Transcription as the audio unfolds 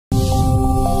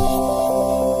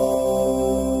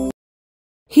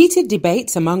Heated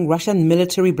debates among Russian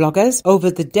military bloggers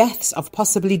over the deaths of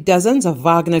possibly dozens of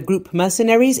Wagner Group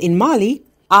mercenaries in Mali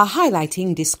are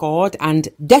highlighting discord and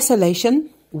desolation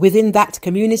within that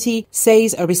community,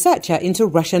 says a researcher into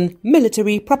Russian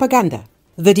military propaganda.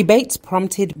 The debates,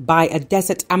 prompted by a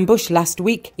desert ambush last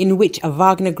week in which a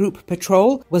Wagner Group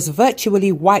patrol was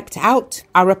virtually wiped out,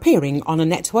 are appearing on a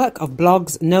network of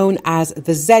blogs known as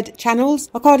the Z channels,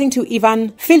 according to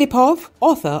Ivan Filipov,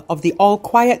 author of the All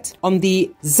Quiet on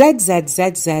the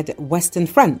ZZZZ Western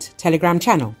Front Telegram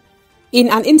channel. In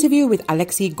an interview with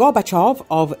Alexei Gorbachev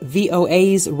of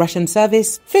VOA's Russian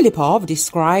service, Filipov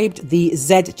described the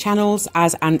Z channels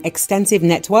as an extensive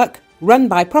network run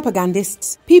by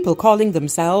propagandists, people calling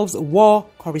themselves war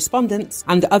correspondents,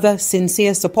 and other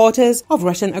sincere supporters of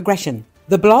Russian aggression.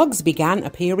 The blogs began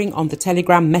appearing on the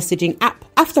Telegram messaging app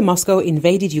after Moscow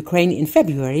invaded Ukraine in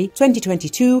February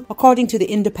 2022, according to the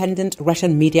independent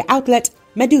Russian media outlet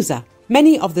Meduza.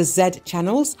 Many of the Z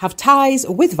channels have ties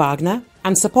with Wagner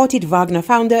and supported Wagner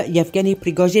founder Yevgeny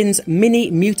Prigozhin's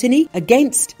mini-mutiny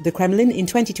against the Kremlin in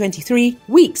 2023,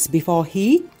 weeks before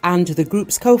he and the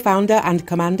group's co-founder and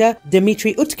commander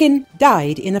Dmitry Utkin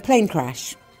died in a plane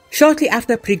crash. Shortly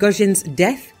after Prigozhin's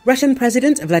death, Russian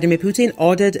President Vladimir Putin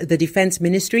ordered the Defense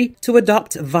Ministry to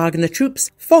adopt Wagner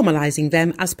troops, formalizing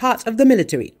them as part of the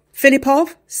military.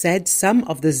 Filipov said some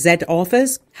of the Z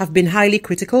authors have been highly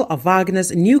critical of Wagner's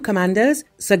new commanders,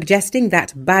 suggesting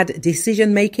that bad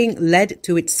decision-making led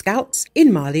to its scouts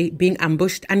in Mali being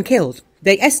ambushed and killed.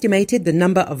 They estimated the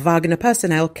number of Wagner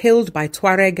personnel killed by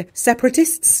Tuareg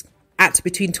separatists at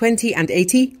between 20 and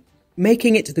 80,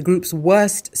 making it the group's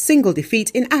worst single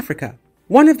defeat in Africa.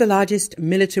 One of the largest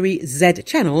military Z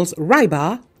channels,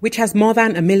 Rybar, which has more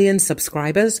than 1 million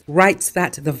subscribers, writes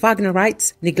that the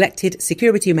Wagnerites neglected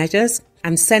security measures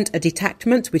and sent a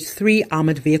detachment with 3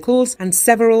 armored vehicles and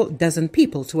several dozen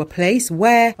people to a place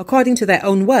where, according to their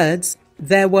own words,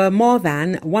 there were more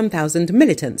than 1,000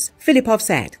 militants, Filipov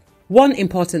said. One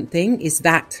important thing is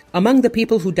that among the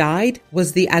people who died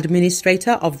was the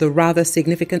administrator of the rather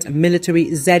significant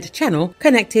military Z channel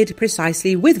connected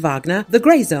precisely with Wagner, the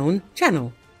Grey Zone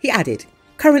channel. He added,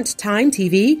 Current Time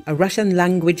TV, a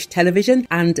Russian-language television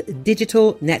and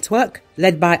digital network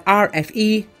led by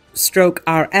RFE/RL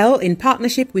in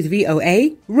partnership with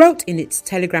VOA, wrote in its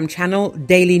Telegram channel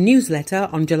daily newsletter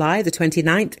on July the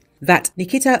 29th that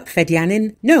Nikita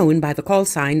Fedyanin, known by the call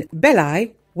sign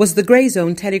Belai, was the Grey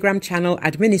Zone Telegram channel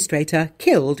administrator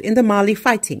killed in the Mali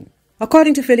fighting.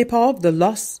 According to Filipov, the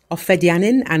loss of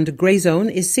Fedyanin and Grey Zone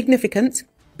is significant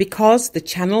because the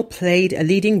channel played a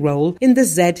leading role in the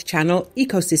Z channel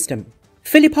ecosystem.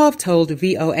 Filipov told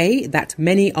VOA that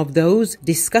many of those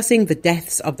discussing the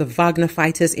deaths of the Wagner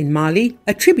fighters in Mali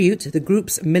attribute the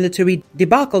group's military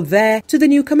debacle there to the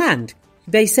new command.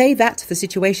 They say that the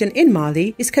situation in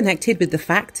Mali is connected with the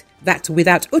fact that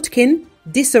without Utkin,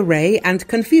 disarray and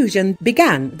confusion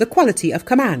began. The quality of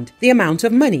command, the amount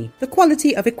of money, the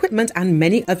quality of equipment and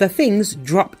many other things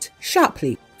dropped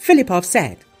sharply, Filipov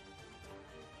said.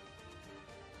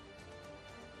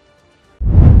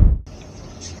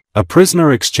 A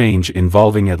prisoner exchange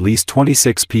involving at least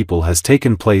 26 people has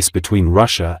taken place between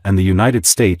Russia and the United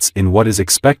States in what is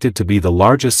expected to be the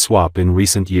largest swap in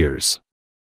recent years.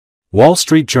 Wall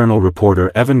Street Journal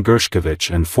reporter Evan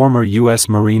Gershkovich and former U.S.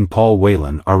 Marine Paul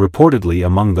Whelan are reportedly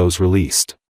among those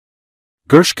released.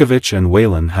 Gershkovich and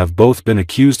Whelan have both been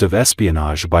accused of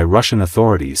espionage by Russian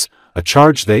authorities, a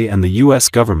charge they and the U.S.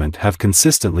 government have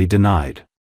consistently denied.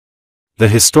 The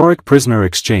historic prisoner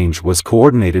exchange was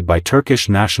coordinated by Turkish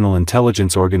National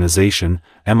Intelligence Organization,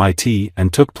 MIT,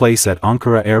 and took place at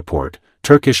Ankara Airport,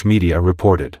 Turkish media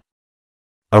reported.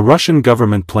 A Russian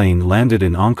government plane landed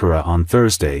in Ankara on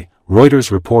Thursday, Reuters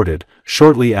reported,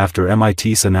 shortly after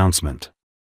MIT's announcement.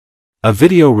 A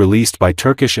video released by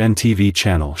Turkish NTV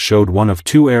channel showed one of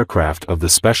 2 aircraft of the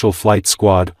Special Flight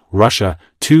Squad, Russia,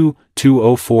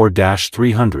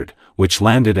 Tu-204-300, which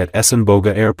landed at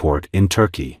Esenboga Airport in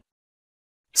Turkey.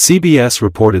 CBS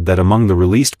reported that among the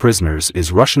released prisoners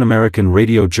is Russian-American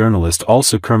radio journalist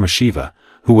Alsu Kermashiva,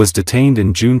 who was detained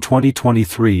in June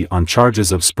 2023 on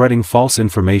charges of spreading false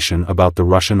information about the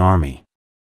Russian army.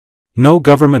 No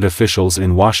government officials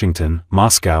in Washington,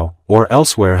 Moscow, or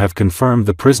elsewhere have confirmed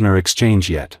the prisoner exchange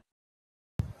yet.